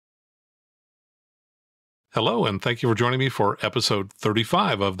Hello, and thank you for joining me for episode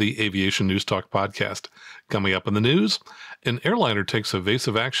 35 of the Aviation News Talk podcast. Coming up in the news, an airliner takes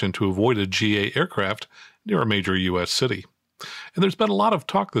evasive action to avoid a GA aircraft near a major U.S. city. And there's been a lot of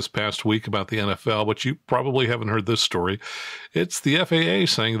talk this past week about the NFL, but you probably haven't heard this story. It's the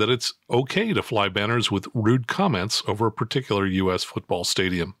FAA saying that it's okay to fly banners with rude comments over a particular U.S. football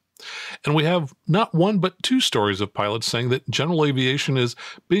stadium. And we have not one but two stories of pilots saying that general aviation is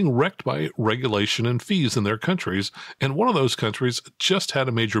being wrecked by regulation and fees in their countries, and one of those countries just had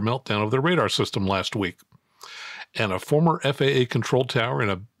a major meltdown of their radar system last week. And a former FAA control tower in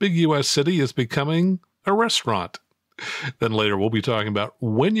a big U.S. city is becoming a restaurant. Then later we'll be talking about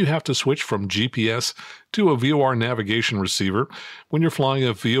when you have to switch from GPS to a VOR navigation receiver when you're flying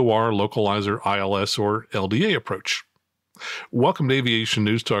a VOR localizer ILS or LDA approach. Welcome to Aviation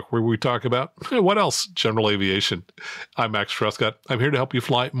News Talk, where we talk about, what else? General aviation. I'm Max Truscott. I'm here to help you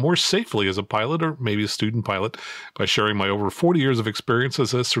fly more safely as a pilot or maybe a student pilot by sharing my over 40 years of experience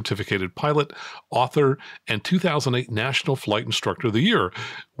as a certificated pilot, author, and 2008 National Flight Instructor of the Year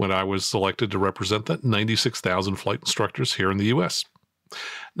when I was selected to represent the 96,000 flight instructors here in the U.S.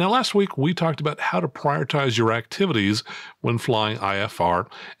 Now, last week, we talked about how to prioritize your activities when flying IFR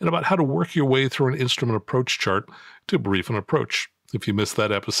and about how to work your way through an instrument approach chart to brief an approach. If you missed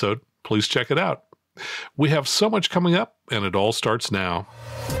that episode, please check it out. We have so much coming up, and it all starts now.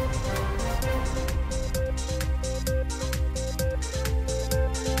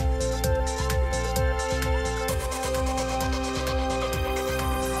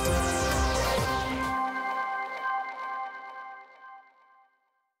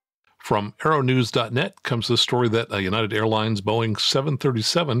 From aeronews.net comes the story that a United Airlines Boeing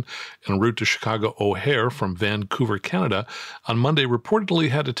 737 en route to Chicago O'Hare from Vancouver, Canada, on Monday reportedly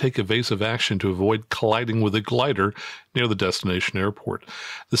had to take evasive action to avoid colliding with a glider near the destination airport.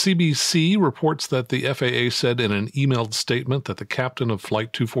 The CBC reports that the FAA said in an emailed statement that the captain of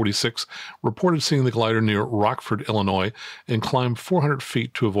Flight 246 reported seeing the glider near Rockford, Illinois, and climbed 400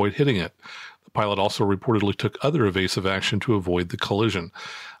 feet to avoid hitting it. The pilot also reportedly took other evasive action to avoid the collision.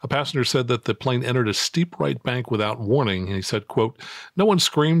 A passenger said that the plane entered a steep right bank without warning, and he said, quote, "No one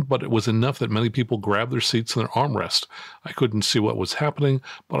screamed, but it was enough that many people grabbed their seats and their armrest. I couldn't see what was happening,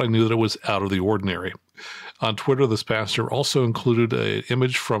 but I knew that it was out of the ordinary." On Twitter, this passenger also included an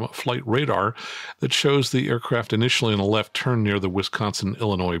image from flight radar that shows the aircraft initially in a left turn near the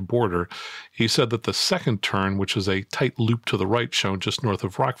Wisconsin-Illinois border. He said that the second turn, which is a tight loop to the right shown just north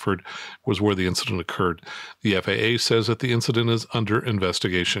of Rockford, was where the incident occurred. The FAA says that the incident is under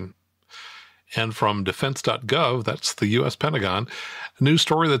investigation. And from defense.gov, that's the U.S. Pentagon, a news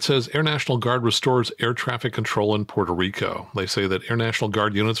story that says Air National Guard restores air traffic control in Puerto Rico. They say that Air National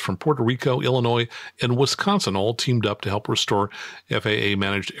Guard units from Puerto Rico, Illinois, and Wisconsin all teamed up to help restore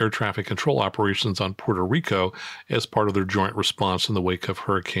FAA-managed air traffic control operations on Puerto Rico as part of their joint response in the wake of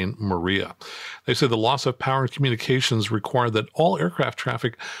Hurricane Maria. They say the loss of power and communications required that all aircraft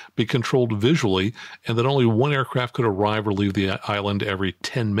traffic be controlled visually and that only one aircraft could arrive or leave the island every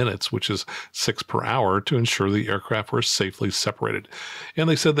 10 minutes, which is 6 per hour, to ensure the aircraft were safely separated. And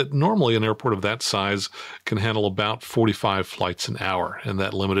they said that normally an airport of that size can handle about 45 flights an hour, and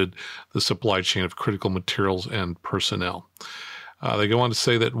that limited the supply chain of critical materials and personnel. They go on to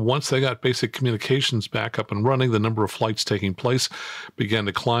say that once they got basic communications back up and running, the number of flights taking place began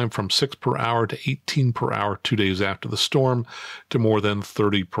to climb from 6 per hour to 18 per hour 2 days after the storm to more than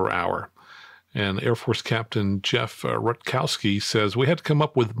 30 per hour. And Air Force Captain Jeff Rutkowski says, "We had to come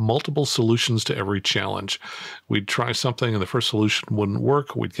up with multiple solutions to every challenge. We'd try something and the first solution wouldn't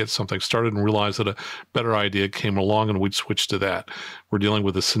work. We'd get something started and realize that a better idea came along and we'd switch to that. We're dealing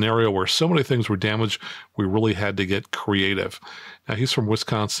with a scenario where so many things were damaged, we really had to get creative." Now, he's from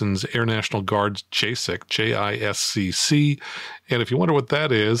Wisconsin's Air National Guard's JSCC, J-I-S-C-C. And if you wonder what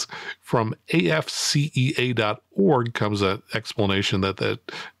that is, from afcea.org comes an explanation that the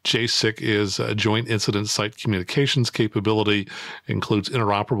JSCC is a Joint Incident Site Communications capability, includes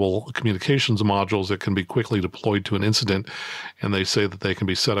interoperable communications modules that can be quickly deployed to an incident. And they say that they can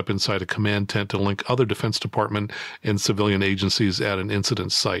be set up inside a command tent to link other Defense Department and civilian agencies at an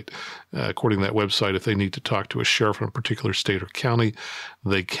incident site. According to that website, if they need to talk to a sheriff in a particular state or county,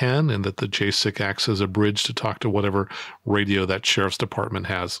 they can, and that the JSCC acts as a bridge to talk to whatever radio that sheriff's department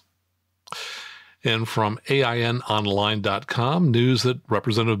has. And from AINonline.com, news that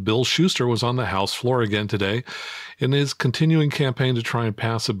Representative Bill Shuster was on the House floor again today in his continuing campaign to try and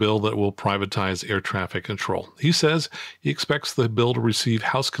pass a bill that will privatize air traffic control. He says he expects the bill to receive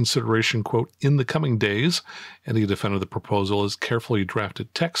House consideration, quote, in the coming days, and he defended the proposal as carefully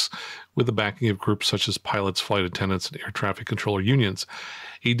drafted text with the backing of groups such as pilots, flight attendants, and air traffic controller unions.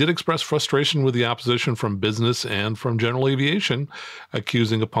 He did express frustration with the opposition from business and from general aviation,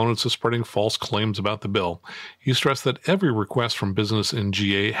 accusing opponents of spreading false claims about the bill. He stressed that every request from business in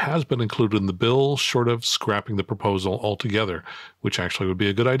GA has been included in the bill, short of scrapping the proposal altogether, which actually would be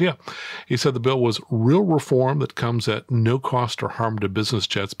a good idea. He said the bill was real reform that comes at no cost or harm to business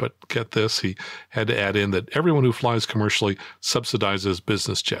jets, but get this, he had to add in that everyone who flies commercially subsidizes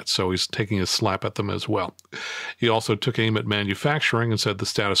business jets, so he's taking a slap at them as well. He also took aim at manufacturing and said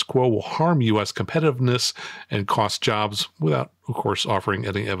the status quo will harm U.S. competitiveness and cost jobs without, of course, offering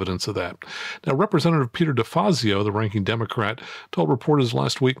any evidence of that. Now, Representative Peter DeFazio, the ranking Democrat, told reporters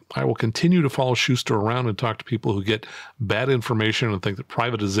last week, I will continue to follow Shuster around and talk to people who get bad information and think that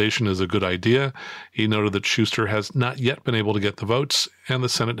privatization is a good idea. He noted that Shuster has not yet been able to get the votes, and the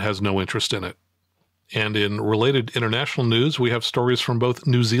Senate has no interest in it. And in related international news, we have stories from both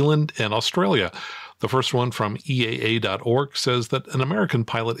New Zealand and Australia. The first one from EAA.org says that an American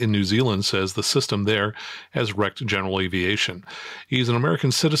pilot in New Zealand says the system there has wrecked general aviation. He's an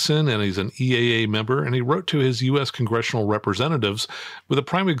American citizen and he's an EAA member, and he wrote to his U.S. congressional representatives with a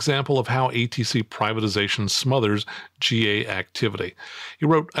prime example of how ATC privatization smothers GA activity. He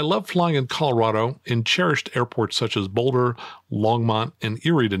wrote, I love flying in Colorado in cherished airports such as Boulder, Longmont, and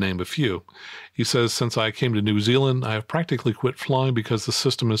Erie, to name a few. He says, since I came to New Zealand, I have practically quit flying because the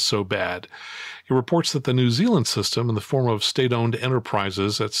system is so bad. He reports that the New Zealand system, in the form of state-owned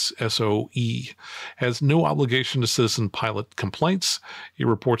enterprises, that's SOE, has no obligation to citizen pilot complaints. He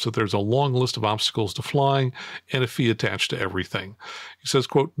reports that there's a long list of obstacles to flying and a fee attached to everything. He says,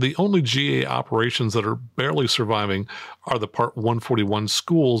 quote, the only GA operations that are barely surviving are the Part 141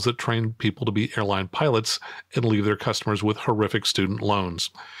 schools that train people to be airline pilots and leave their customers with horrific student loans.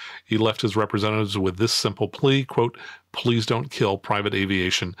 He left his representatives with this simple plea, quote, please don't kill private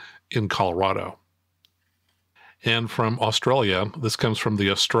aviation in Colorado. And from Australia, this comes from the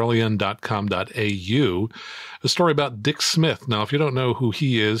Australian.com.au, a story about Dick Smith. Now, if you don't know who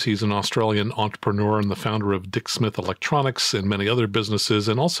he is, he's an Australian entrepreneur and the founder of Dick Smith Electronics and many other businesses,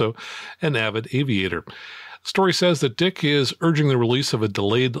 and also an avid aviator. The story says that Dick is urging the release of a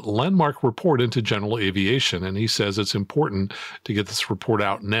delayed landmark report into general aviation, and he says it's important to get this report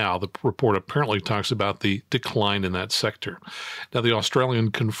out now. The report apparently talks about the decline in that sector. Now, the Australian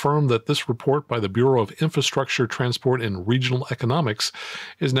confirmed that this report by the Bureau of Infrastructure, Transport and Regional Economics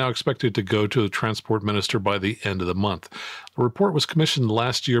is now expected to go to the Transport Minister by the end of the month. The report was commissioned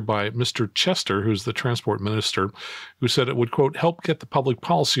last year by Mr. Shuster, who's the Transport Minister, who said it would, quote, help get the public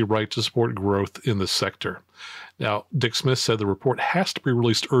policy right to support growth in this sector. Now, Dick Smith said the report has to be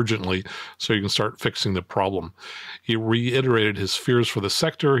released urgently so you can start fixing the problem. He reiterated his fears for the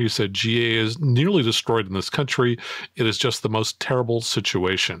sector. He said GA is nearly destroyed in this country. It is just the most terrible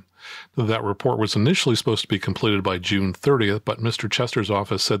situation. That report was initially supposed to be completed by June 30th, but Mr. Chester's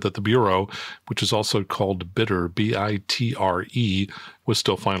office said that the Bureau, which is also called BITRE, B-I-T-R-E, was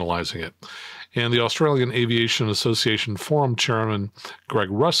still finalizing it. And the Australian Aviation Association Forum Chairman Greg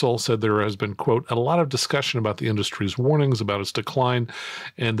Russell said there has been, quote, a lot of discussion about the industry's warnings about its decline,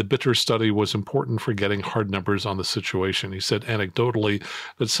 and the BITRE study was important for getting hard numbers on the situation. He said anecdotally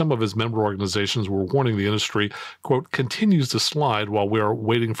that some of his member organizations were warning the industry, quote, continues to slide while we are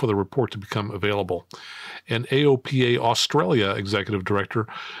waiting for the report to become available. And AOPA Australia Executive Director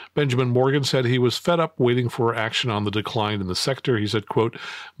Benjamin Morgan said he was fed up waiting for action on the decline in the sector. He said, quote,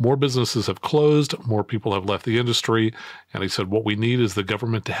 more businesses have closed, more people have left the industry, and he said what we need is the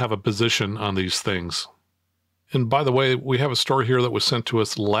government to have a position on these things. And by the way, we have a story here that was sent to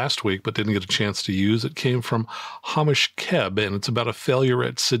us last week but didn't get a chance to use. It came from Hamish Keb, and it's about a failure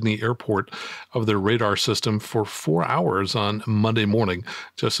at Sydney Airport of their radar system for 4 hours on Monday morning,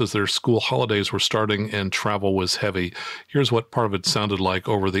 just as their school holidays were starting and travel was heavy. Here's what part of it sounded like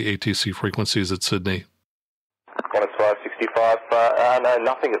over the ATC frequencies at Sydney. 565, no,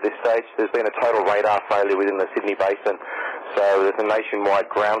 nothing at this stage. There's been a total radar failure within the Sydney Basin. So there's a nationwide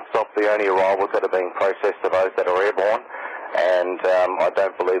ground stop. The only arrivals that are being processed are those that are airborne, and I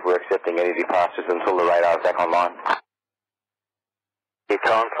don't believe we're accepting any departures until the radar is back online. You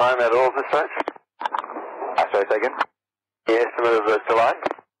can't claim at all this stage? Sorry, say again? The estimate of the delay?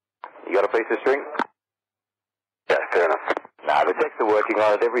 You got a piece of string? Yeah, fair enough. No, the techs are working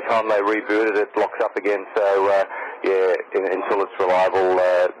on it. Every time they reboot it, it locks up again. So, yeah, until it's reliable,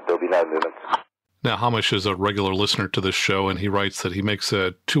 there'll be no movements. Now, Hamish is a regular listener to this show, and he writes that he makes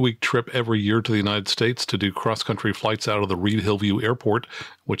a 2-week trip every year to the United States to do cross-country flights out of the Reed Hillview Airport,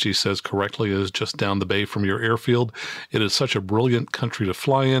 which he says correctly is just down the bay from your airfield. It is such a brilliant country to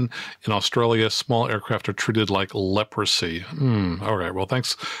fly in. In Australia, small aircraft are treated like leprosy. All right. Well,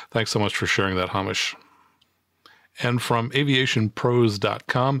 thanks so much for sharing that, Hamish. And from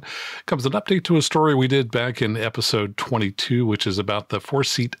aviationpros.com comes an update to a story we did back in episode 22, which is about the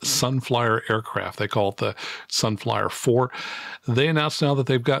four-seat Sunflyer aircraft. They call it the Sunflyer 4. They announced now that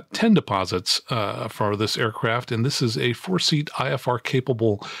they've got 10 deposits for this aircraft, and this is a four-seat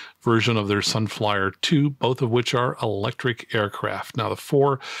IFR-capable version of their Sunflyer 2, both of which are electric aircraft. Now, the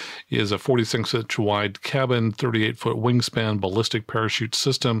 4 is a 46-inch wide cabin, 38-foot wingspan, ballistic parachute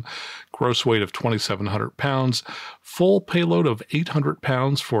system, gross weight of 2,700 pounds, full payload of 800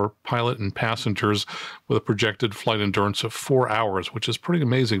 pounds for pilot and passengers, with a projected flight endurance of 4 hours, which is pretty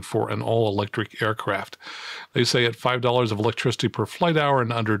amazing for an all-electric aircraft. They say at $5 of electricity per flight hour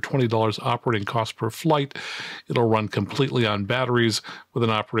and under $20 operating cost per flight, it'll run completely on batteries with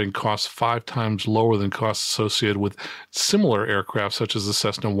an operating cost 5 times lower than costs associated with similar aircraft such as the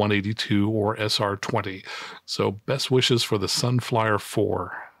Cessna 182 or SR-20. So best wishes for the Sunflyer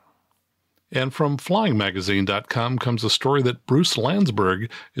 4. And from FlyingMagazine.com comes a story that Bruce Landsberg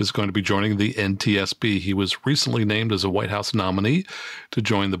is going to be joining the NTSB. He was recently named as a White House nominee to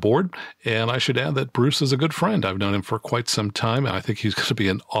join the board. And I should add that Bruce is a good friend. I've known him for quite some time, and I think he's going to be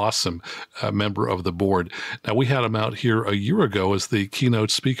an awesome member of the board. Now, we had him out here a year ago as the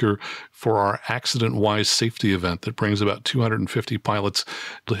keynote speaker for our Accident-Wise Safety event that brings about 250 pilots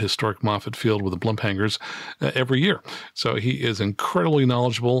to historic Moffett Field with the blimp hangars every year. So he is incredibly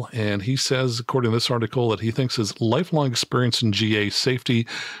knowledgeable, and he says, according to this article, that he thinks his lifelong experience in GA safety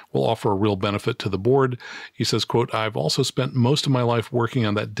will offer a real benefit to the board. He says, quote, "I've also spent most of my life working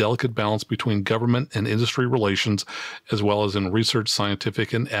on that delicate balance between government and industry relations, as well as in research,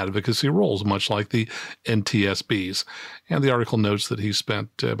 scientific, and advocacy roles, much like the NTSBs." And the article notes that he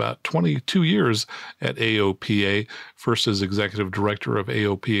spent about 22 years at AOPA, first as executive director of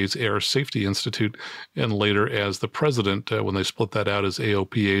AOPA's Air Safety Institute, and later as the president when they split that out as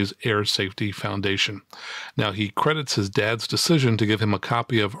AOPA's Air Safety Foundation. Now, he credits his dad's decision to give him a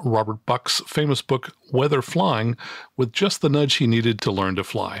copy of Robert Buck's famous book, Weather Flying, with just the nudge he needed to learn to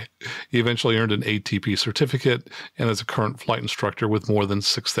fly. He eventually earned an ATP certificate and is a current flight instructor with more than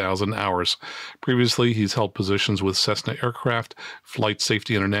 6,000 hours. Previously, he's held positions with Cessna Aircraft, Flight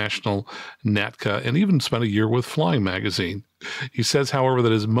Safety International, NATCA, and even spent a year with Flying Magazine. He says, however,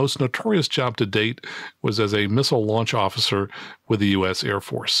 that his most notorious job to date was as a missile launch officer with the U.S. Air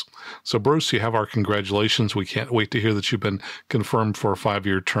Force. So, Bruce, you have our congratulations. We can't wait to hear that you've been confirmed for a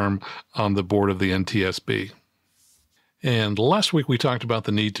 5-year term on the board of the NTSB. And last week we talked about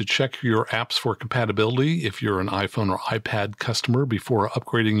the need to check your apps for compatibility if you're an iPhone or iPad customer before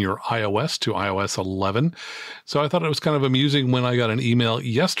upgrading your iOS to iOS 11. So I thought it was kind of amusing when I got an email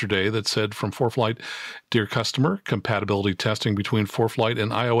yesterday that said from Foreflight, "Dear customer, compatibility testing between Foreflight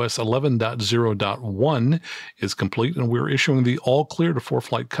and iOS 11.0.1 is complete, and we're issuing the all clear to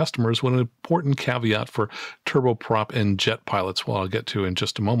Foreflight customers with an important caveat for turboprop and jet pilots," well, I'll get to in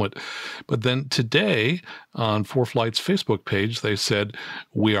just a moment. But then today on Foreflight's Facebook page, they said,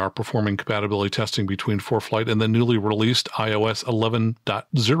 "We are performing compatibility testing between Foreflight and the newly released iOS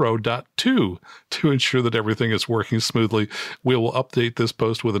 11.0.2 to ensure that everything is working smoothly. We will update this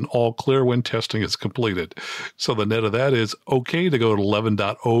post with an all clear when testing is completed." So the net of that is okay to go to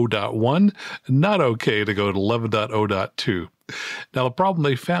 11.0.1, not okay to go to 11.0.2. Now, the problem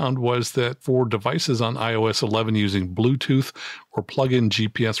they found was that for devices on iOS 11 using Bluetooth or plug-in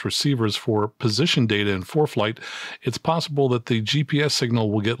GPS receivers for position data in Foreflight, it's possible that the GPS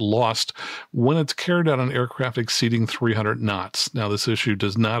signal will get lost when it's carried on an aircraft exceeding 300 knots. Now, this issue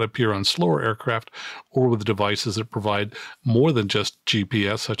does not appear on slower aircraft or with devices that provide more than just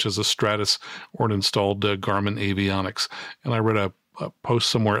GPS, such as a Stratus or an installed Garmin avionics. And I read a post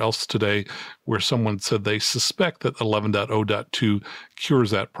somewhere else today where someone said they suspect that 11.0.2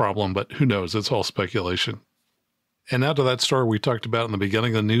 cures that problem, but who knows? It's all speculation. And now to that story we talked about in the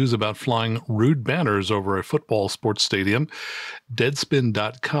beginning of the news about flying rude banners over a football sports stadium.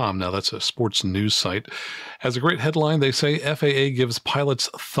 Deadspin.com, now that's a sports news site, has a great headline. They say FAA gives pilots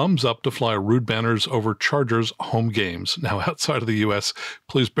thumbs up to fly rude banners over Chargers home games. Now, outside of the U.S.,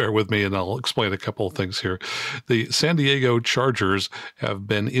 please bear with me and I'll explain a couple of things here. The San Diego Chargers have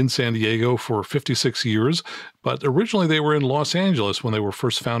been in San Diego for 56 years, but originally they were in Los Angeles when they were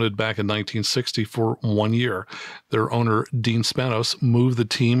first founded back in 1960 for 1 year. Their owner, Dean Spanos, moved the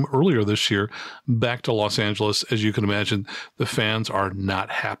team earlier this year back to Los Angeles. As you can imagine, the fans are not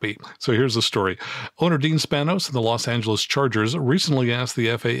happy. So here's the story. Owner Dean Spanos and the Los Angeles Chargers recently asked the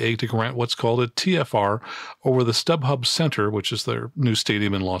FAA to grant what's called a TFR over the StubHub Center, which is their new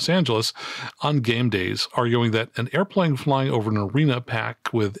stadium in Los Angeles, on game days, arguing that an airplane flying over an arena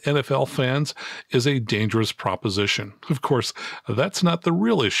packed with NFL fans is a dangerous proposition. Of course, that's not the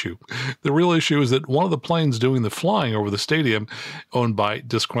real issue. The real issue is that one of the planes doing the flying over the stadium, owned by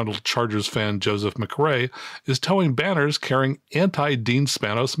disgruntled Chargers fan Joseph McRae, is towing banners carrying anti-Dean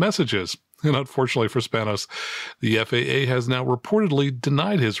Spanos messages. And unfortunately for Spanos, the FAA has now reportedly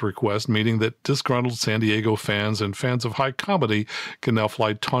denied his request, meaning that disgruntled San Diego fans and fans of high comedy can now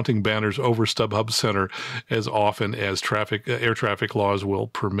fly taunting banners over StubHub Center as often as air traffic laws will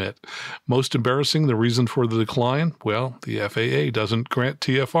permit. Most embarrassing, the reason for the decline? Well, the FAA doesn't grant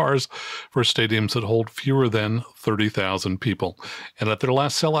TFRs for stadiums that hold fewer than 30,000 people. And at their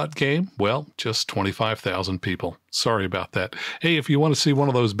last sellout game, well, just 25,000 people. Sorry about that. Hey, if you want to see one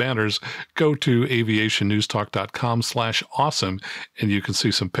of those banners, go to aviationnewstalk.com/awesome, and you can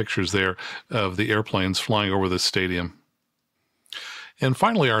see some pictures there of the airplanes flying over the stadium. And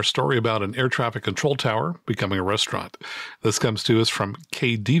finally, our story about an air traffic control tower becoming a restaurant. This comes to us from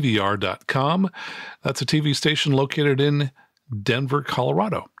KDVR.com. That's a TV station located in Denver,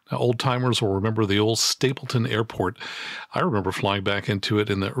 Colorado. Now, old-timers will remember the old Stapleton Airport. I remember flying back into it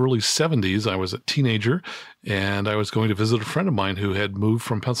in the early 70s. I was a teenager, and I was going to visit a friend of mine who had moved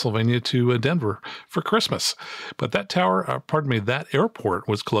from Pennsylvania to Denver for Christmas. But that that airport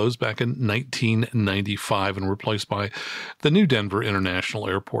was closed back in 1995 and replaced by the new Denver International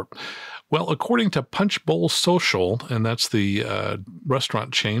Airport. Well, according to Punch Bowl Social, and that's the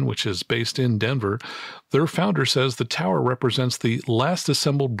restaurant chain which is based in Denver, their founder says the tower represents the last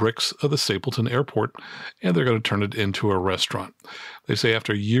assembled bricks of the Stapleton Airport, and they're going to turn it into a restaurant. They say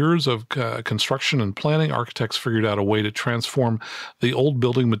after years of construction and planning, architects figured out a way to transform the old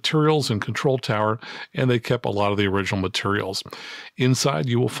building materials and control tower, and they kept a lot of the original materials. Inside,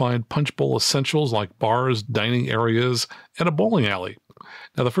 you will find Punch Bowl essentials like bars, dining areas, and a bowling alley.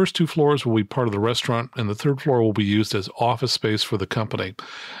 Now, the first 2 floors will be part of the restaurant, and the 3rd floor will be used as office space for the company.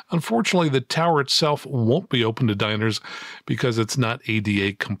 Unfortunately, the tower itself won't be open to diners because it's not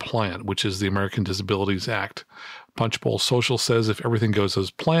ADA compliant, which is the American Disabilities Act. Punch Bowl Social says if everything goes as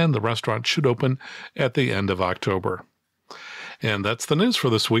planned, the restaurant should open at the end of October. And that's the news for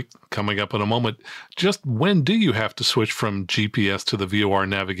this week. Coming up in a moment, just when do you have to switch from GPS to the VOR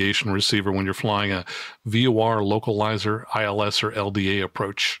navigation receiver when you're flying a VOR localizer, ILS, or LDA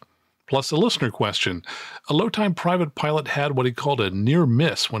approach? Plus a listener question. A low-time private pilot had what he called a near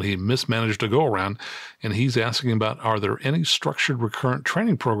miss when he mismanaged a go-around, and he's asking about are there any structured recurrent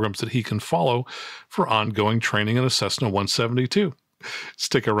training programs that he can follow for ongoing training in a Cessna 172.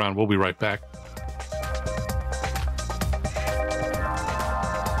 Stick around. We'll be right back.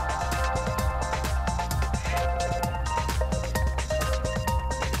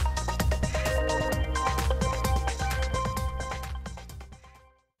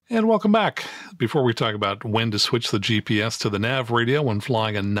 And welcome back. Before we talk about when to switch the GPS to the nav radio when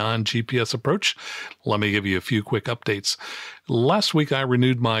flying a non-GPS approach, let me give you a few quick updates. Last week, I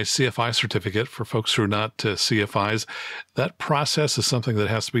renewed my CFI certificate. For folks who are not CFIs, that process is something that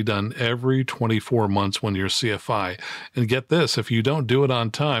has to be done every 24 months when you're CFI. And get this, if you don't do it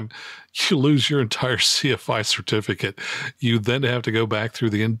on time, you lose your entire CFI certificate. You then have to go back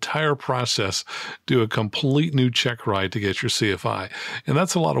through the entire process, do a complete new check ride to get your CFI. And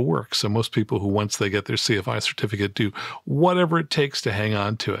that's a lot of work. So most people who, once they get their CFI certificate, do whatever it takes to hang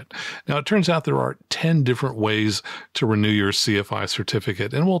on to it. Now, it turns out there are 10 different ways to renew your CFI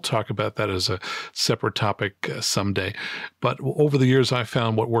certificate, and we'll talk about that as a separate topic someday. But over the years, I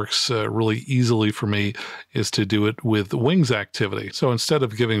found what works really easily for me is to do it with wings activity. So instead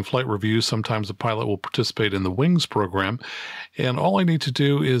of giving flight reviews, sometimes a pilot will participate in the wings program, and all I need to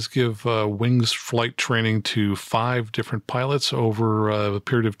do is give wings flight training to 5 different pilots over a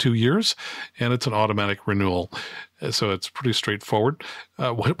period of 2 years, and it's an automatic renewal. So it's pretty straightforward.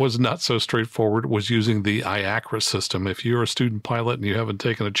 What was not so straightforward was using the IACRA system. If you're a student pilot and you haven't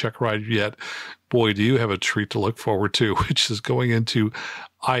taken a check ride yet, boy, do you have a treat to look forward to, which is going into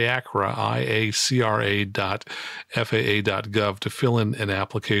IACRA, IACRA.FAA.gov to fill in an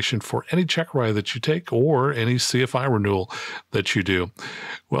application for any check ride that you take or any CFI renewal that you do.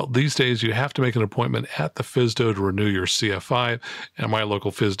 Well, these days you have to make an appointment at the FSDO to renew your CFI, and my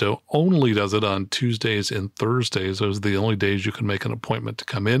local FSDO only does it on Tuesdays and Thursdays. Those are the only days you can make an appointment to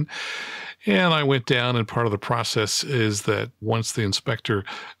come in. And I went down, and part of the process is that once the inspector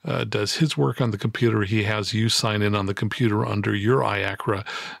does his work on the computer, he has you sign in on the computer under your IACRA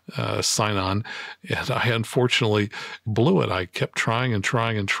sign-on. And I unfortunately blew it. I kept trying and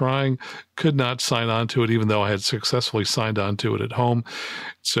trying and trying, could not sign on to it, even though I had successfully signed on to it at home.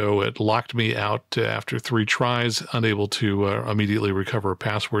 So it locked me out after 3 tries, unable to immediately recover a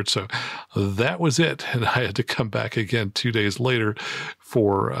password. So that was it. And I had to come back again 2 days later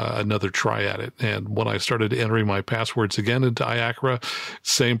for another try at it. And when I started entering my passwords again into IACRA,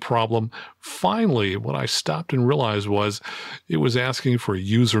 same problem. Finally, what I stopped and realized was it was asking for a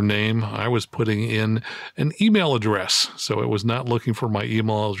username. I was putting in an email address. So it was not looking for my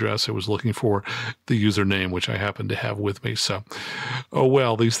email address. It was looking for the username, which I happened to have with me. So, oh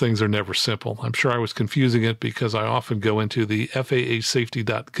well, these things are never simple. I'm sure I was confusing it because I often go into the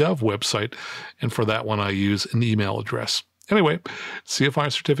FAAsafety.gov website, and for that one I use an email address. Anyway,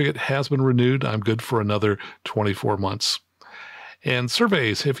 CFI certificate has been renewed. I'm good for another 24 months. And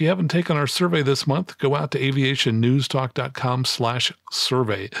surveys. If you haven't taken our survey this month, go out to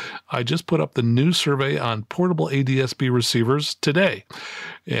aviationnewstalk.com/survey. I just put up the new survey on portable ADSB receivers today.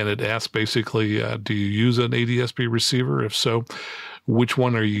 And it asks basically, do you use an ADSB receiver? If so, which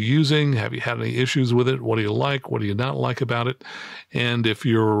one are you using? Have you had any issues with it? What do you like? What do you not like about it? And if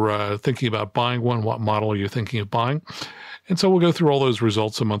you're thinking about buying one, what model are you thinking of buying? And so we'll go through all those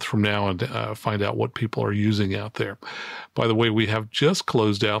results a month from now and find out what people are using out there. By the way, we have just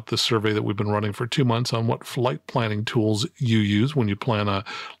closed out the survey that we've been running for 2 months on what flight planning tools you use when you plan a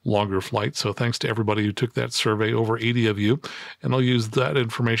longer flight. So thanks to everybody who took that survey, over 80 of you. And I'll use that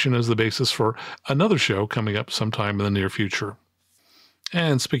information as the basis for another show coming up sometime in the near future.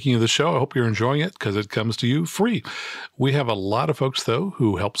 And speaking of the show, I hope you're enjoying it because it comes to you free. We have a lot of folks, though,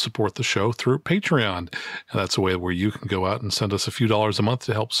 who help support the show through Patreon. And that's a way where you can go out and send us a few dollars a month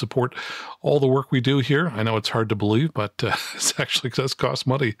to help support all the work we do here. I know it's hard to believe, but it actually does cost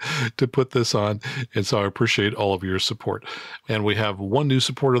money to put this on. And so I appreciate all of your support. And we have one new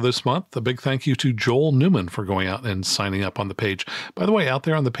supporter this month. A big thank you to Joel Newman for going out and signing up on the page. By the way, out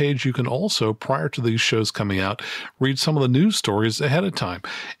there on the page, you can also, prior to these shows coming out, read some of the news stories ahead of time.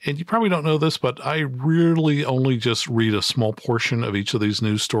 And you probably don't know this, but I really only just read a small portion of each of these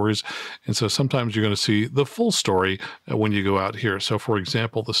news stories. And so sometimes you're going to see the full story when you go out here. So for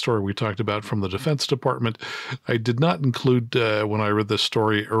example, the story we talked about from the Defense Department, I did not include when I read this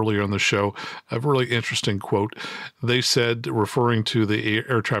story earlier in the show, a really interesting quote. They said, referring to the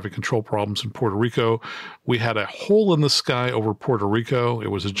air traffic control problems in Puerto Rico, we had a hole in the sky over Puerto Rico. It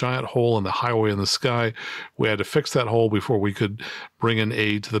was a giant hole in the highway in the sky. We had to fix that hole before we could bring in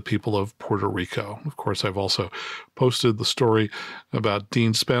aid to the people of Puerto Rico. Of course, I've also posted the story about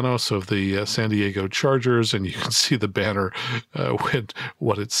Dean Spanos of the San Diego Chargers, and you can see the banner with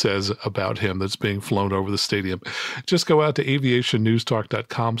what it says about him that's being flown over the stadium. Just go out to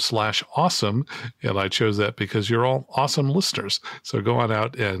aviationnewstalk.com/awesome, and I chose that because you're all awesome listeners. So go on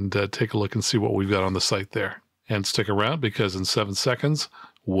out and take a look and see what we've got on the site there. And stick around because in 7 seconds,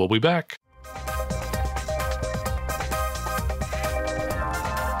 we'll be back.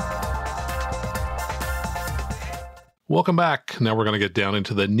 Welcome back. Now we're going to get down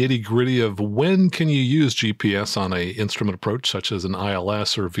into the nitty-gritty of when can you use GPS on an instrument approach such as an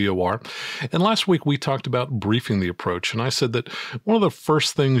ILS or VOR. And last week we talked about briefing the approach, and I said that one of the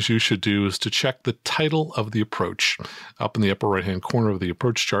first things you should do is to check the title of the approach up in the upper right-hand corner of the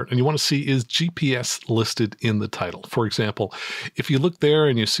approach chart, and you want to see, is GPS listed in the title? For example, if you look there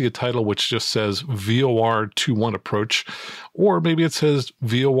and you see a title which just says VOR 21 approach, or maybe it says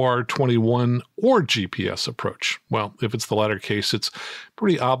VOR 21 or GPS approach. Well, if it's the latter case, it's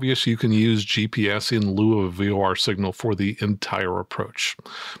pretty obvious you can use GPS in lieu of a VOR signal for the entire approach.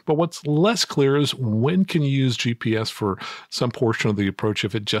 But what's less clear is when can you use GPS for some portion of the approach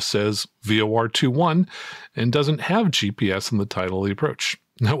if it just says VOR 21 and doesn't have GPS in the title of the approach.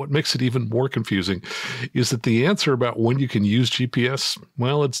 Now, what makes it even more confusing is that the answer about when you can use GPS,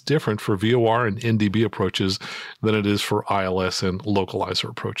 well, it's different for VOR and NDB approaches than it is for ILS and localizer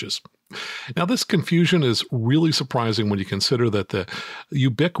approaches. Now, this confusion is really surprising when you consider that the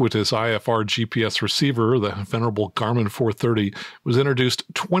ubiquitous IFR GPS receiver, the venerable Garmin 430, was introduced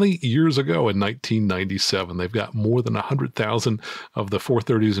 20 years ago in 1997. They've got more than 100,000 of the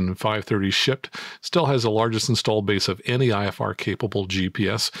 430s and 530s shipped, still has the largest installed base of any IFR-capable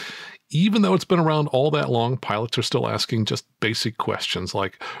GPS. Even though it's been around all that long, pilots are still asking just basic questions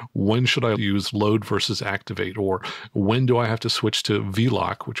like, when should I use load versus activate? Or when do I have to switch to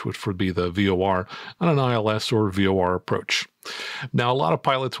VLOC, which would be the VOR, on an ILS or VOR approach? Now, a lot of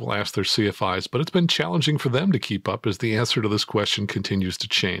pilots will ask their CFIs, but it's been challenging for them to keep up as the answer to this question continues to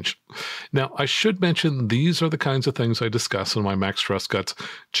change. Now, I should mention these are the kinds of things I discuss in my Max Truscott's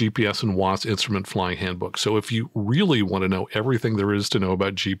GPS and WAAS Instrument Flying Handbook. So if you really want to know everything there is to know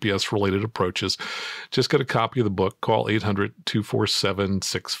about GPS-related approaches, just get a copy of the book, call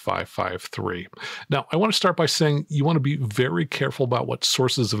 800-247-6553. Now, I want to start by saying you want to be very careful about what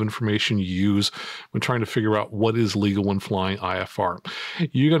sources of information you use when trying to figure out what is legal when flying flying IFR.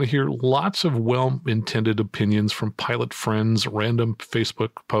 You're going to hear lots of well-intended opinions from pilot friends, random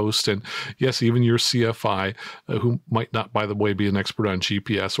Facebook posts, and yes, even your CFI, who might not, by the way, be an expert on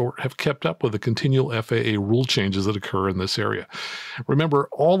GPS or have kept up with the continual FAA rule changes that occur in this area. Remember,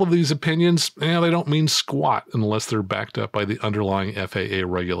 all of these opinions, they don't mean squat unless they're backed up by the underlying FAA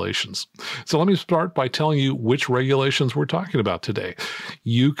regulations. So let me start by telling you which regulations we're talking about today.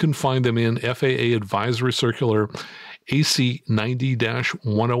 You can find them in FAA Advisory Circular AC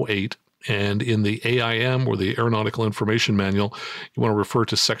 90-108, and in the AIM, or the Aeronautical Information Manual, you want to refer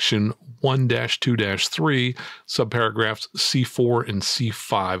to Section 1-2-3, subparagraphs C4 and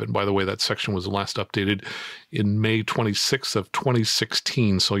C5. And by the way, that section was last updated in May 26th of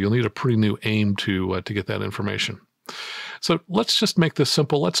 2016, so you'll need a pretty new AIM to get that information. So let's just make this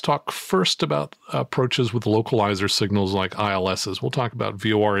simple. Let's talk first about approaches with localizer signals like ILSs. We'll talk about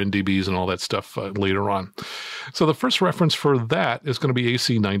VOR, NDBs, and all that stuff later on. So the first reference for that is going to be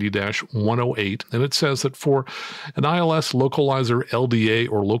AC 90-108, and it says that for an ILS localizer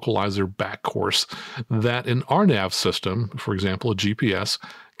LDA or localizer back course, that an RNAV system, for example, a GPS,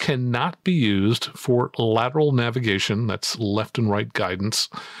 cannot be used for lateral navigation, that's left and right guidance,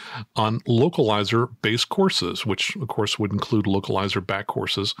 on localizer base courses, which of course would include localizer back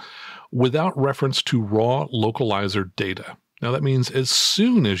courses, without reference to raw localizer data. Now that means as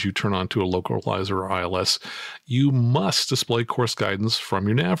soon as you turn on to a localizer or ILS, you must display course guidance from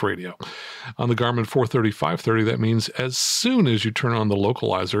your nav radio. On the Garmin 430-530, that means as soon as you turn on the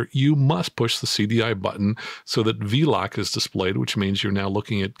localizer, you must push the CDI button so that VLOC is displayed, which means you're now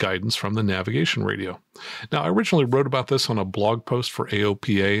looking at guidance from the navigation radio. Now, I originally wrote about this on a blog post for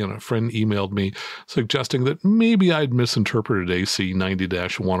AOPA, and a friend emailed me suggesting that maybe I'd misinterpreted AC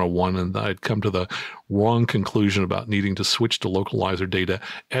 90-101 and I'd come to the wrong conclusion about needing to switch to localizer data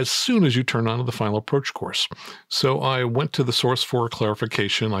as soon as you turn on to the final approach course. So I went to the source for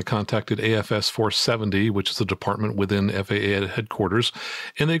clarification. I contacted AFS 470, which is a department within FAA headquarters,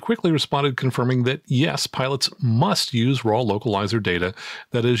 and they quickly responded confirming that yes, pilots must use raw localizer data.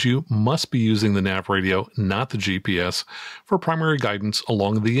 That is, you must be using the nav radio, not the GPS, for primary guidance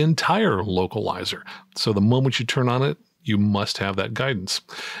along the entire localizer. So the moment you turn on it, you must have that guidance.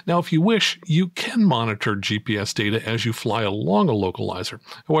 Now, if you wish, you can monitor GPS data as you fly along a localizer.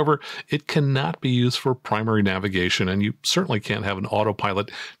 However, it cannot be used for primary navigation, and you certainly can't have an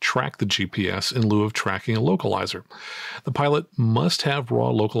autopilot track the GPS in lieu of tracking a localizer. The pilot must have raw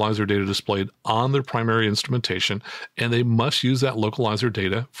localizer data displayed on their primary instrumentation, and they must use that localizer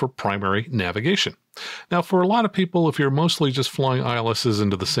data for primary navigation. Now, for a lot of people, if you're mostly just flying ILSs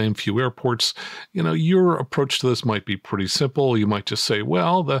into the same few airports, your approach to this might be pretty simple. You might just say,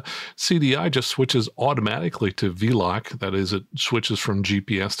 well, the CDI just switches automatically to VLOC, that is, it switches from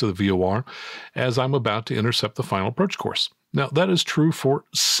GPS to the VOR, as I'm about to intercept the final approach course. Now, that is true for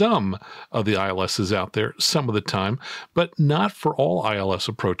some of the ILSs out there some of the time, but not for all ILS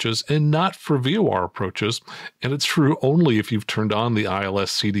approaches and not for VOR approaches, and it's true only if you've turned on the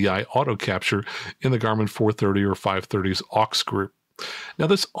ILS CDI auto capture in the Garmin 430 or 530's aux group. Now,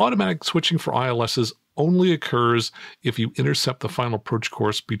 this automatic switching for ILSs only occurs if you intercept the final approach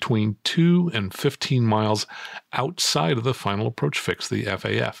course between 2 and 15 miles outside of the final approach fix, the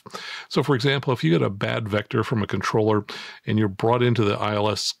FAF. So, for example, if you get a bad vector from a controller and you're brought into the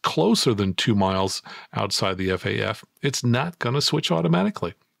ILS closer than 2 miles outside the FAF, it's not going to switch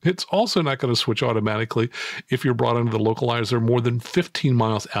automatically. It's also not going to switch automatically if you're brought into the localizer more than 15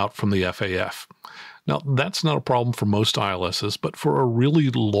 miles out from the FAF. Now, that's not a problem for most ILSs, but for a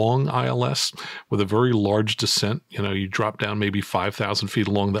really long ILS with a very large descent, you drop down maybe 5,000 feet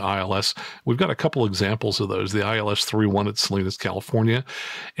along the ILS. We've got a couple examples of those, the ILS 31 at Salinas, California,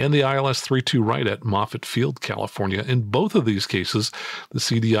 and the ILS 32 right at Moffett Field, California. In both of these cases, the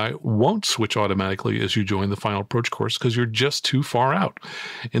CDI won't switch automatically as you join the final approach course because you're just too far out.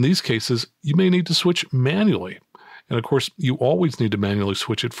 In these cases, you may need to switch manually. And of course, you always need to manually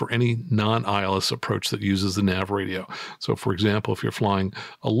switch it for any non-ILS approach that uses the nav radio. So for example, if you're flying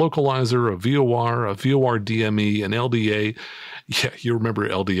a localizer, a VOR DME, an LDA, you remember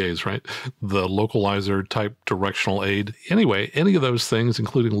LDAs, right? The localizer type directional aid. Anyway, any of those things,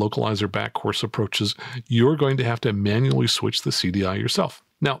 including localizer back course approaches, you're going to have to manually switch the CDI yourself.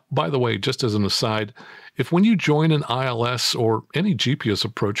 Now, by the way, just as an aside, if when you join an ILS or any GPS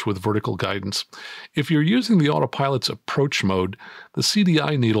approach with vertical guidance, if you're using the autopilot's approach mode, the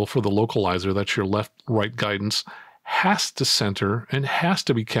CDI needle for the localizer, that's your left-right guidance, has to center and has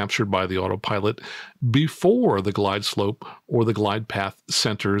to be captured by the autopilot before the glide slope or the glide path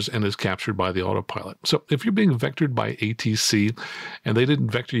centers and is captured by the autopilot. So if you're being vectored by ATC and they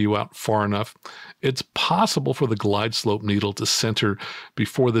didn't vector you out far enough, it's possible for the glide slope needle to center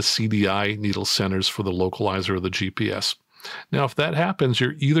before the CDI needle centers for the localizer or the GPS. Now, if that happens,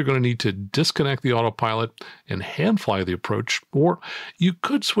 you're either going to need to disconnect the autopilot and hand fly the approach, or you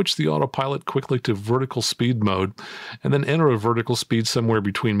could switch the autopilot quickly to vertical speed mode and then enter a vertical speed somewhere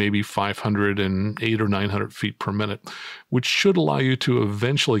between maybe 500 and 800 or 900 feet per minute, which should allow you to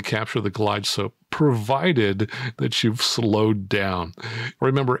eventually capture the glide slope, provided that you've slowed down.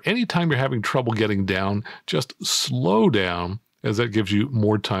 Remember, anytime you're having trouble getting down, just slow down, as that gives you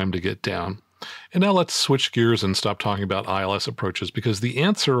more time to get down. And now let's switch gears and stop talking about ILS approaches, because the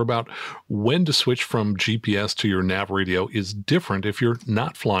answer about when to switch from GPS to your nav radio is different if you're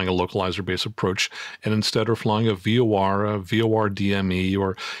not flying a localizer-based approach and instead are flying a VOR, a VOR DME,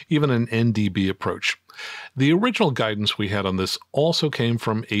 or even an NDB approach. The original guidance we had on this also came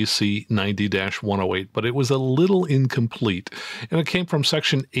from AC 90-108, but it was a little incomplete, and it came from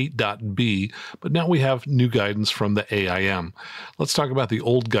section 8.b, but now we have new guidance from the AIM. Let's talk about the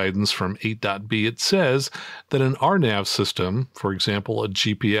old guidance from 8.b. It says that an RNAV system, for example, a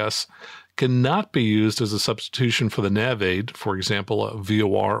GPS, cannot be used as a substitution for the nav aid, for example, a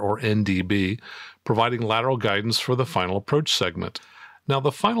VOR or NDB, providing lateral guidance for the final approach segment. Now,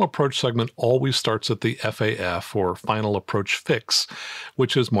 the final approach segment always starts at the FAF, or final approach fix,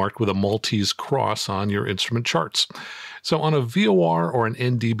 which is marked with a Maltese cross on your instrument charts. So on a VOR or an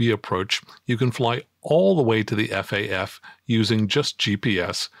NDB approach, you can fly all the way to the FAF using just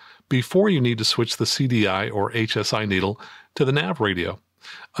GPS before you need to switch the CDI or HSI needle to the nav radio.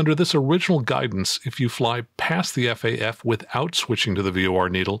 Under this original guidance, if you fly past the FAF without switching to the VOR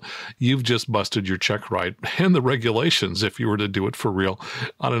needle, you've just busted your check ride and the regulations if you were to do it for real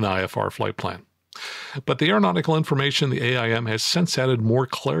on an IFR flight plan. But the aeronautical information, the AIM, has since added more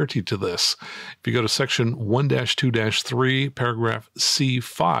clarity to this. If you go to section 1-2-3, paragraph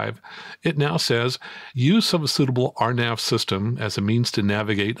C5, it now says, use of a suitable RNAV system as a means to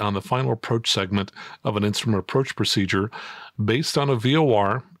navigate on the final approach segment of an instrument approach procedure based on a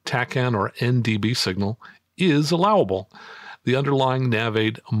VOR, TACAN, or NDB signal is allowable. The underlying nav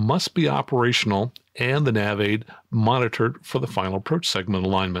aid must be operational and the nav aid monitored for the final approach segment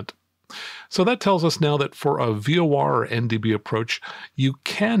alignment. So that tells us now that for a VOR or NDB approach, you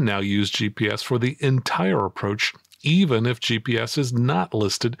can now use GPS for the entire approach, even if GPS is not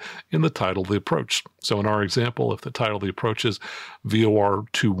listed in the title of the approach. So in our example, if the title of the approach is VOR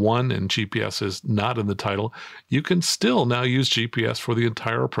 21 and GPS is not in the title, you can still now use GPS for the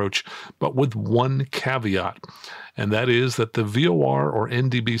entire approach, but with one caveat, and that is that the VOR or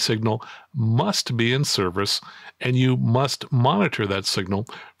NDB signal must be in service, and you must monitor that signal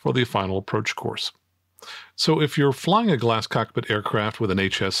for the final approach course. So if you're flying a glass cockpit aircraft with an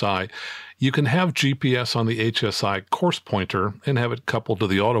HSI, you can have GPS on the HSI course pointer and have it coupled to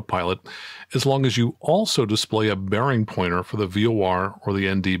the autopilot, as long as you also display a bearing pointer for the VOR or the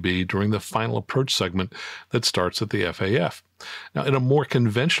NDB during the final approach segment that starts at the FAF. Now, in a more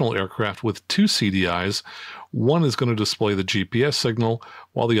conventional aircraft with two CDIs, one is going to display the GPS signal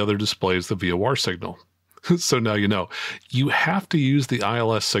while the other displays the VOR signal. So now you know, you have to use the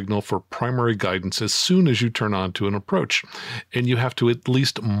ILS signal for primary guidance as soon as you turn on to an approach, and you have to at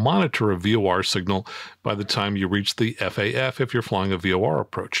least monitor a VOR signal by the time you reach the FAF if you're flying a VOR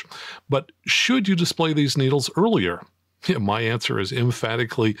approach. But should you display these needles earlier? My answer is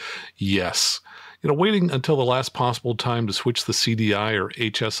emphatically yes. Waiting until the last possible time to switch the CDI or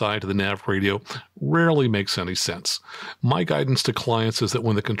HSI to the nav radio rarely makes any sense. My guidance to clients is that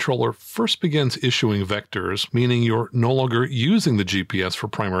when the controller first begins issuing vectors, meaning you're no longer using the GPS for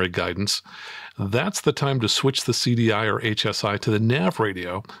primary guidance, that's the time to switch the CDI or HSI to the nav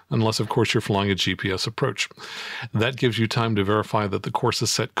radio, unless, of course, you're flying a GPS approach. That gives you time to verify that the course is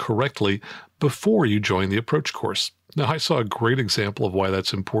set correctly before you join the approach course. Now, I saw a great example of why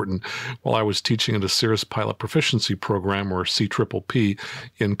that's important while I was teaching at a Cirrus Pilot Proficiency Program, or CPPP,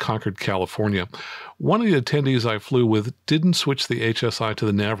 in Concord, California. One of the attendees I flew with didn't switch the HSI to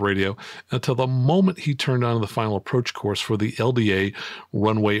the nav radio until the moment he turned on the final approach course for the LDA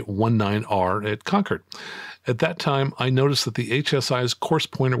runway 19R at Concord. At that time, I noticed that the HSI's course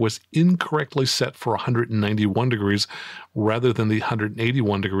pointer was incorrectly set for 191 degrees rather than the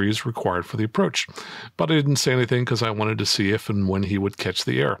 181 degrees required for the approach. But I didn't say anything because I wanted to see if and when he would catch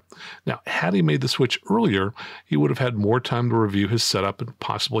the air. Now, had he made the switch earlier, he would have had more time to review his setup and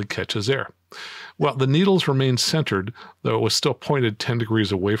possibly catch his air. Well, the needles remained centered, though it was still pointed 10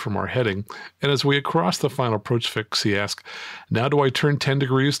 degrees away from our heading, and as we had crossed the final approach fix, he asked, "Now do I turn 10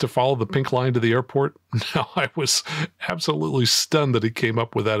 degrees to follow the pink line to the airport?" Now, I was absolutely stunned that he came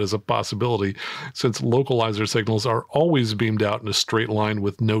up with that as a possibility, since localizer signals are always beamed out in a straight line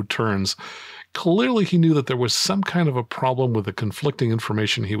with no turns. Clearly, he knew that there was some kind of a problem with the conflicting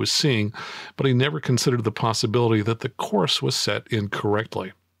information he was seeing, but he never considered the possibility that the course was set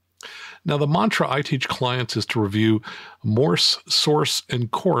incorrectly. Now, the mantra I teach clients is to review Morse, source,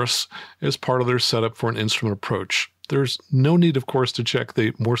 and course as part of their setup for an instrument approach. There's no need, of course, to check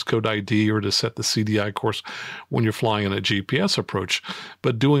the Morse code ID or to set the CDI course when you're flying in a GPS approach,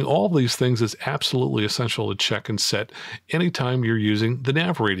 but doing all these things is absolutely essential to check and set anytime you're using the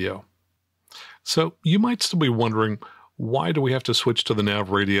nav radio. So you might still be wondering, why do we have to switch to the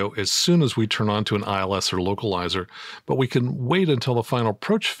nav radio as soon as we turn on to an ILS or localizer, but we can wait until the final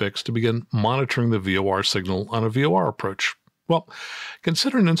approach fix to begin monitoring the VOR signal on a VOR approach? Well,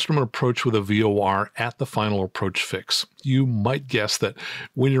 consider an instrument approach with a VOR at the final approach fix. You might guess that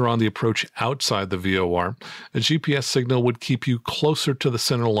when you're on the approach outside the VOR, a GPS signal would keep you closer to the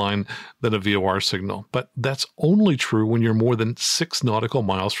center line than a VOR signal, but that's only true when you're more than 6 nautical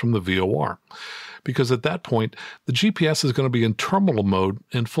miles from the VOR. Because at that point, the GPS is going to be in terminal mode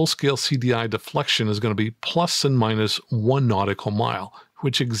and full-scale CDI deflection is going to be plus and minus 1 nautical mile,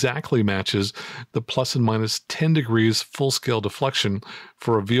 which exactly matches the plus and minus 10 degrees full-scale deflection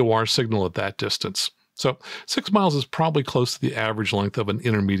for a VOR signal at that distance. So 6 miles is probably close to the average length of an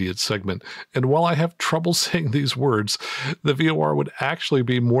intermediate segment. And while I have trouble saying these words, the VOR would actually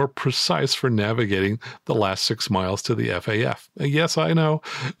be more precise for navigating the last 6 miles to the FAF. Yes, I know,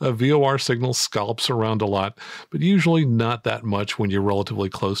 a VOR signal scallops around a lot, but usually not that much when you're relatively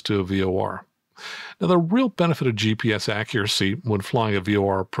close to a VOR. Now, the real benefit of GPS accuracy when flying a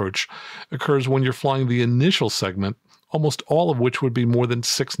VOR approach occurs when you're flying the initial segment, almost all of which would be more than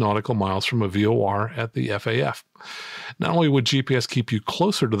 6 nautical miles from a VOR at the FAF. Not only would GPS keep you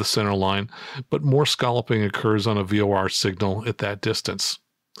closer to the center line, but more scalloping occurs on a VOR signal at that distance.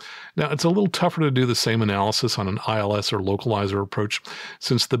 Now, it's a little tougher to do the same analysis on an ILS or localizer approach,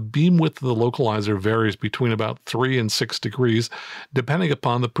 since the beam width of the localizer varies between about 3 and 6 degrees, depending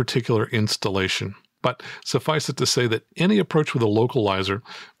upon the particular installation. But suffice it to say that any approach with a localizer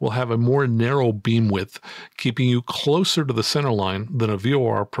will have a more narrow beam width, keeping you closer to the center line than a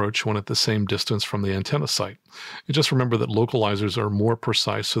VOR approach when at the same distance from the antenna site. And just remember that localizers are more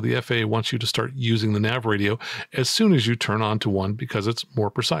precise, so the FAA wants you to start using the nav radio as soon as you turn on to one because it's more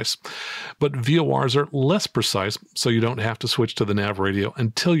precise. But VORs are less precise, so you don't have to switch to the nav radio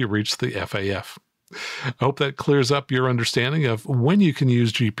until you reach the FAF. I hope that clears up your understanding of when you can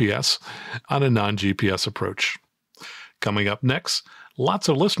use GPS on a non-GPS approach. Coming up next, lots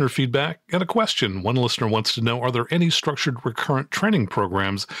of listener feedback and a question. One listener wants to know, are there any structured recurrent training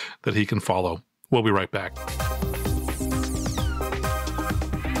programs that he can follow? We'll be right back.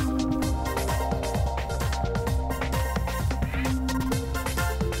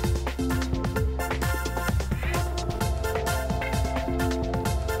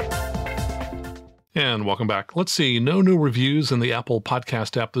 And welcome back. Let's see, no new reviews in the Apple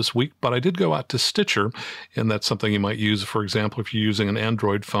Podcast app this week, but I did go out to Stitcher, and that's something you might use, for example, if you're using an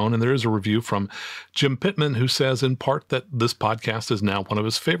Android phone. And there is a review from Jim Pittman, who says in part that this podcast is now one of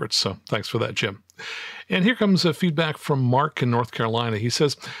his favorites. So thanks for that, Jim. And here comes a feedback from Mark in North Carolina. He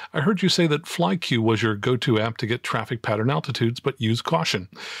says, I heard you say that FlyQ was your go-to app to get traffic pattern altitudes, but use caution.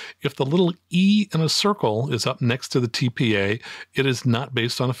 If the little E in a circle is up next to the TPA, it is not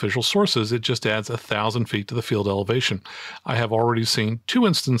based on official sources. It just adds 1,000 feet to the field elevation. I have already seen 2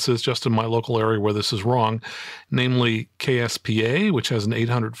 instances just in my local area where this is wrong, namely KSPA, which has an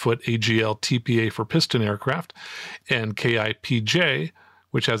 800-foot AGL TPA for piston aircraft, and KIPJ,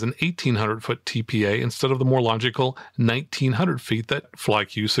 which has an 1,800-foot TPA instead of the more logical 1,900 feet that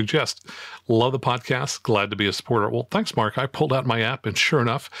FlyQ suggests. Love the podcast. Glad to be a supporter. Well, thanks, Mark. I pulled out my app, and sure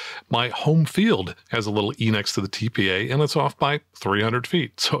enough, my home field has a little E next to the TPA, and it's off by 300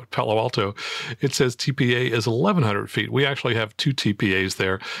 feet. So at Palo Alto, it says TPA is 1,100 feet. We actually have 2 TPAs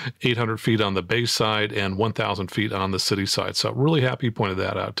there, 800 feet on the bay side and 1,000 feet on the city side. So really happy you pointed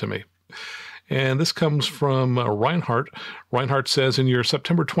that out to me. And this comes from Reinhardt. Reinhardt says, in your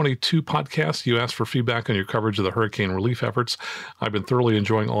September 22 podcast, you asked for feedback on your coverage of the hurricane relief efforts. I've been thoroughly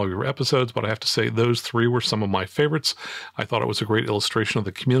enjoying all of your episodes, but I have to say those 3 were some of my favorites. I thought it was a great illustration of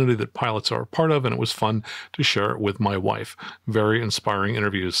the community that pilots are a part of, and it was fun to share it with my wife. Very inspiring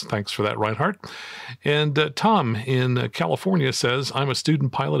interviews. Thanks for that, Reinhardt. And Tom in California says, I'm a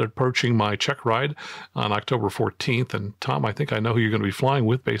student pilot approaching my check ride on October 14th. And Tom, I think I know who you're going to be flying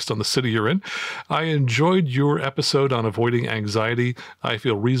with based on the city you're in. I enjoyed your episode on avoiding anxiety. I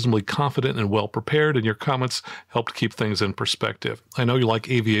feel reasonably confident and well prepared, and your comments helped keep things in perspective. I know you like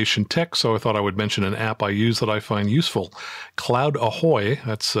aviation tech, so I thought I would mention an app I use that I find useful. Cloud Ahoy,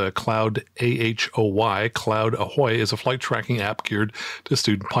 that's Cloud AHOY. Cloud Ahoy is a flight tracking app geared to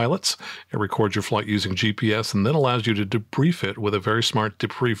student pilots. It records your flight using GPS and then allows you to debrief it with a very smart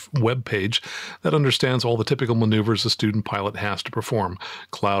debrief web page that understands all the typical maneuvers a student pilot has to perform.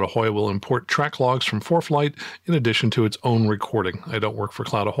 Cloud Ahoy will import track logs from Foreflight in addition to its own recording. I don't work for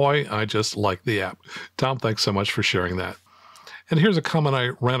Cloud Ahoy. I just like the app. Tom, thanks so much for sharing that. And here's a comment I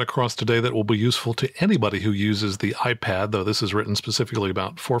ran across today that will be useful to anybody who uses the iPad, though this is written specifically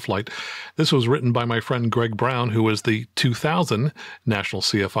about Foreflight. This was written by my friend Greg Brown, who is the 2000 National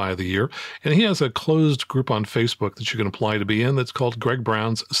CFI of the Year. And he has a closed group on Facebook that you can apply to be in that's called Greg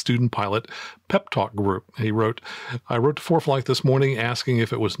Brown's Student Pilot Pep Talk Group. He wrote, I wrote to Foreflight this morning asking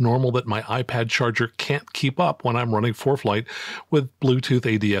if it was normal that my iPad charger can't keep up when I'm running Foreflight with Bluetooth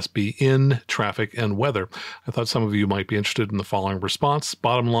ADSB in traffic and weather. I thought some of you might be interested in the following response.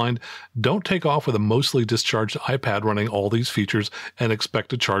 Bottom line, don't take off with a mostly discharged iPad running all these features and expect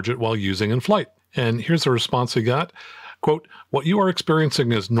to charge it while using in flight. And here's the response he got. Quote, what you are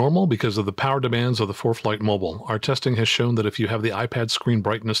experiencing is normal because of the power demands of the Foreflight Mobile. Our testing has shown that if you have the iPad screen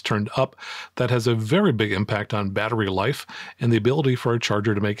brightness turned up, that has a very big impact on battery life and the ability for a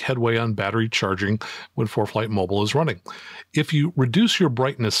charger to make headway on battery charging when Foreflight Mobile is running. If you reduce your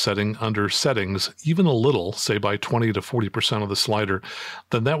brightness setting under settings even a little, say by 20 to 40% of the slider,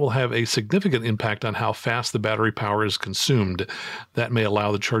 then that will have a significant impact on how fast the battery power is consumed. That may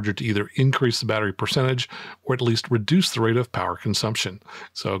allow the charger to either increase the battery percentage or at least reduce the rate of power consumption.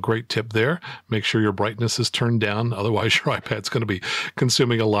 So a great tip there. Make sure your brightness is turned down. Otherwise, your iPad's going to be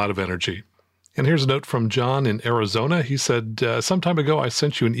consuming a lot of energy. And here's a note from John in Arizona. He said, some time ago, I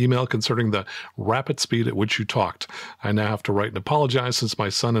sent you an email concerning the rapid speed at which you talked. I now have to write and apologize since my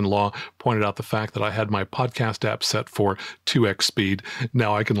son-in-law pointed out the fact that I had my podcast app set for 2x speed.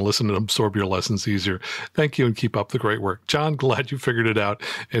 Now I can listen and absorb your lessons easier. Thank you and keep up the great work. John, glad you figured it out.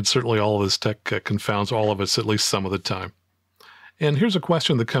 And certainly all of this tech confounds all of us at least some of the time. And here's a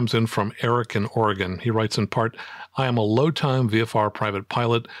question that comes in from Eric in Oregon. He writes in part, I am a low-time VFR private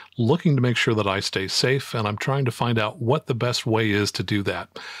pilot looking to make sure that I stay safe, and I'm trying to find out what the best way is to do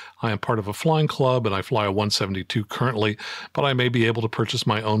that. I am part of a flying club, and I fly a 172 currently, but I may be able to purchase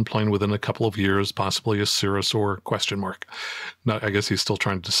my own plane within a couple of years, possibly a Cirrus or ? No, I guess he's still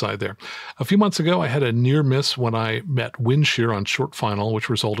trying to decide there. A few months ago, I had a near miss when I met wind shear on short final, which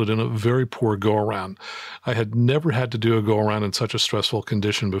resulted in a very poor go-around. I had never had to do a go-around in such a stressful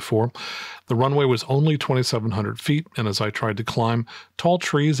condition before. The runway was only 2,700 feet, and as I tried to climb, tall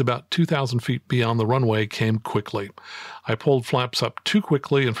trees about 2,000 feet beyond the runway came quickly. I pulled flaps up too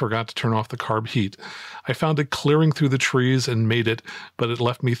quickly and forgot to turn off the carb heat. I found it clearing through the trees and made it, but it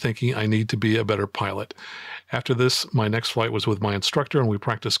left me thinking I need to be a better pilot. After this, my next flight was with my instructor and we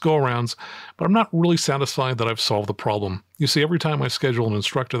practiced go-arounds, but I'm not really satisfied that I've solved the problem. You see, every time I schedule an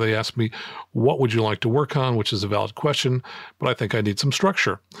instructor, they ask me, what would you like to work on, which is a valid question, but I think I need some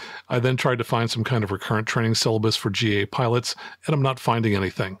structure. I then tried to find some kind of recurrent training syllabus for GA pilots, and I'm not finding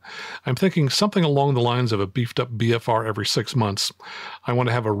anything. I'm thinking something along the lines of a beefed-up BFR every 6 months. I want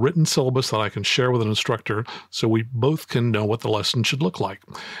to have a written syllabus that I can share with an instructor so we both can know what the lesson should look like.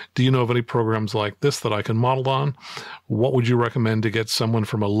 Do you know of any programs like this that I can model on? What would you recommend to get someone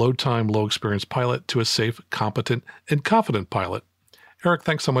from a low-time, low-experience pilot to a safe, competent, and confident pilot? Eric,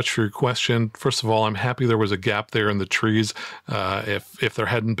 thanks so much for your question. First of all, I'm happy there was a gap there in the trees. If there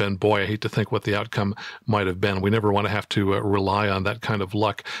hadn't been, boy, I hate to think what the outcome might have been. We never want to have to rely on that kind of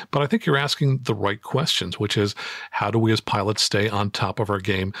luck. But I think you're asking the right questions, which is, how do we as pilots stay on top of our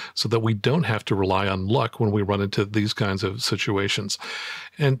game so that we don't have to rely on luck when we run into these kinds of situations?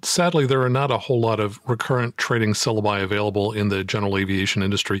 And sadly, there are not a whole lot of recurrent training syllabi available in the general aviation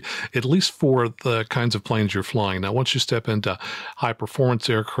industry, at least for the kinds of planes you're flying. Now, once you step into high performance performance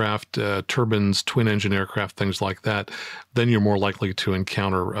aircraft, turbines, twin-engine aircraft, things like that, then you're more likely to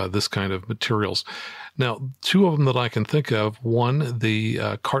encounter this kind of materials. Now, two of them that I can think of, one,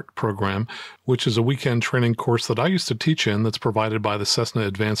 the CART program, which is a weekend training course that I used to teach in that's provided by the Cessna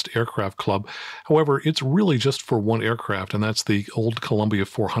Advanced Aircraft Club. However, it's really just for one aircraft, and that's the old Columbia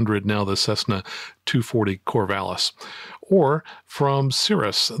 400, now the Cessna 240 Corvallis. Or from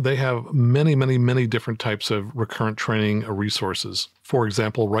Cirrus, they have many, many, many different types of recurrent training resources. For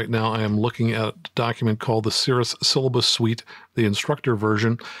example, right now I am looking at a document called the Cirrus Syllabus Suite, the instructor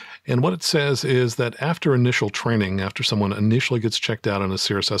version. And what it says is that after initial training, after someone initially gets checked out on a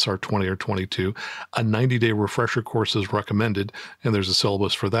Cirrus SR-20 or 22, a 90-day refresher course is recommended, and there's a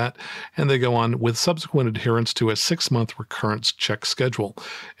syllabus for that. And they go on with subsequent adherence to a 6-month recurrence check schedule.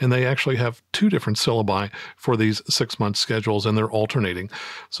 And they actually have 2 different syllabi for these 6-month schedules, and they're alternating.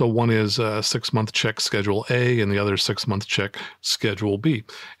 So one is a 6-month check schedule A, and the other 6-month check schedule B.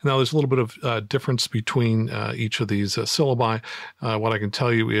 Now, there's a little bit of difference between each of these syllabi. What I can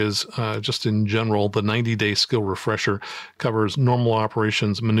tell you is just in general, the 90-day skill refresher covers normal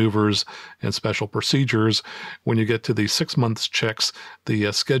operations, maneuvers, and special procedures. When you get to the 6-month checks,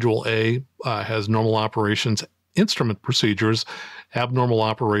 the Schedule A has normal operations, instrument procedures, abnormal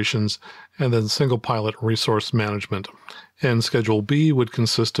operations, and then single pilot resource management. And Schedule B would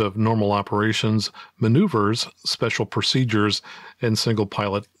consist of normal operations, maneuvers, special procedures, and single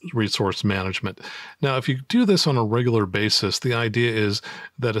pilot resource management. Now, if you do this on a regular basis, the idea is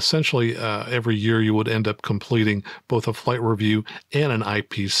that essentially every year you would end up completing both a flight review and an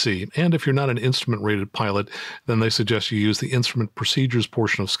IPC. And if you're not an instrument-rated pilot, then they suggest you use the instrument procedures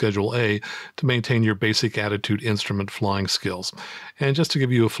portion of Schedule A to maintain your basic attitude instrument flying skills. And just to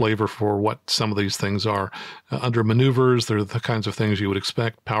give you a flavor for what some of these things are, under maneuvers, they're the kinds of things you would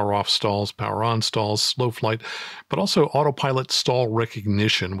expect: power off stalls, power on stalls, slow flight, but also autopilot stall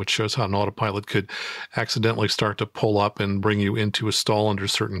recognition, which shows how an autopilot could accidentally start to pull up and bring you into a stall under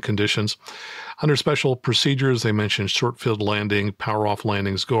certain conditions. Under special procedures, they mention short field landing, power off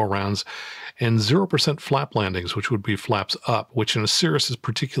landings, go-arounds, and 0% flap landings, which would be flaps up, which in a Cirrus is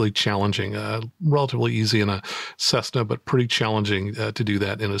particularly challenging. Relatively easy in a Cessna, but pretty challenging to do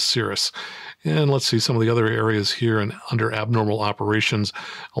that in a Cirrus. And let's see some of the other areas here. And under abnormal operations,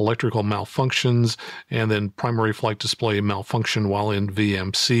 electrical malfunctions, and then primary flight display malfunction while in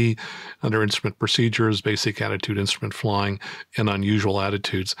VMC. Under instrument procedures, basic attitude instrument flying, and unusual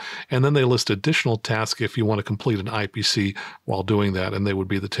attitudes. And then they list additional tasks if you want to complete an IPC while doing that, and they would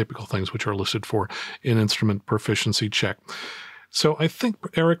be the typical things which are listed for an instrument proficiency check. So I think,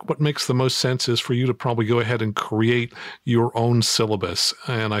 Eric, what makes the most sense is for you to probably go ahead and create your own syllabus.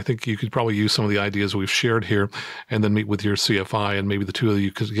 And I think you could probably use some of the ideas we've shared here and then meet with your CFI, and maybe the two of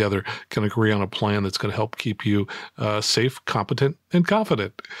you together can agree on a plan that's going to help keep you safe, competent, and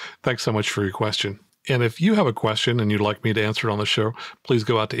confident. Thanks so much for your question. And if you have a question and you'd like me to answer it on the show, please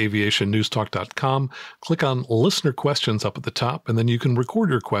go out to aviationnewstalk.com, click on Listener Questions up at the top, and then you can record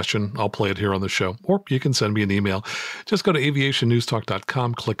your question. I'll play it here on the show, or you can send me an email. Just go to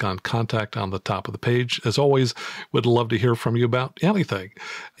aviationnewstalk.com, click on Contact on the top of the page. As always, would love to hear from you about anything.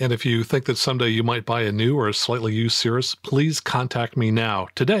 And if you think that someday you might buy a new or a slightly used Cirrus, please contact me now.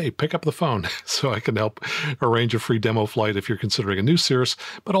 Today, pick up the phone so I can help arrange a free demo flight if you're considering a new Cirrus,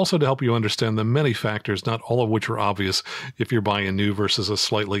 but also to help you understand the many factors, not all of which are obvious if you're buying a new versus a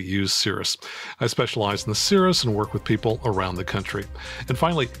slightly used Cirrus. I specialize in the Cirrus and work with people around the country. And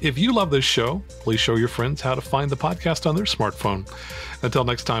finally, if you love this show, please show your friends how to find the podcast on their smartphone. Until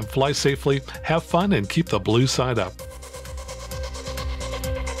next time, fly safely, have fun, and keep the blue side up.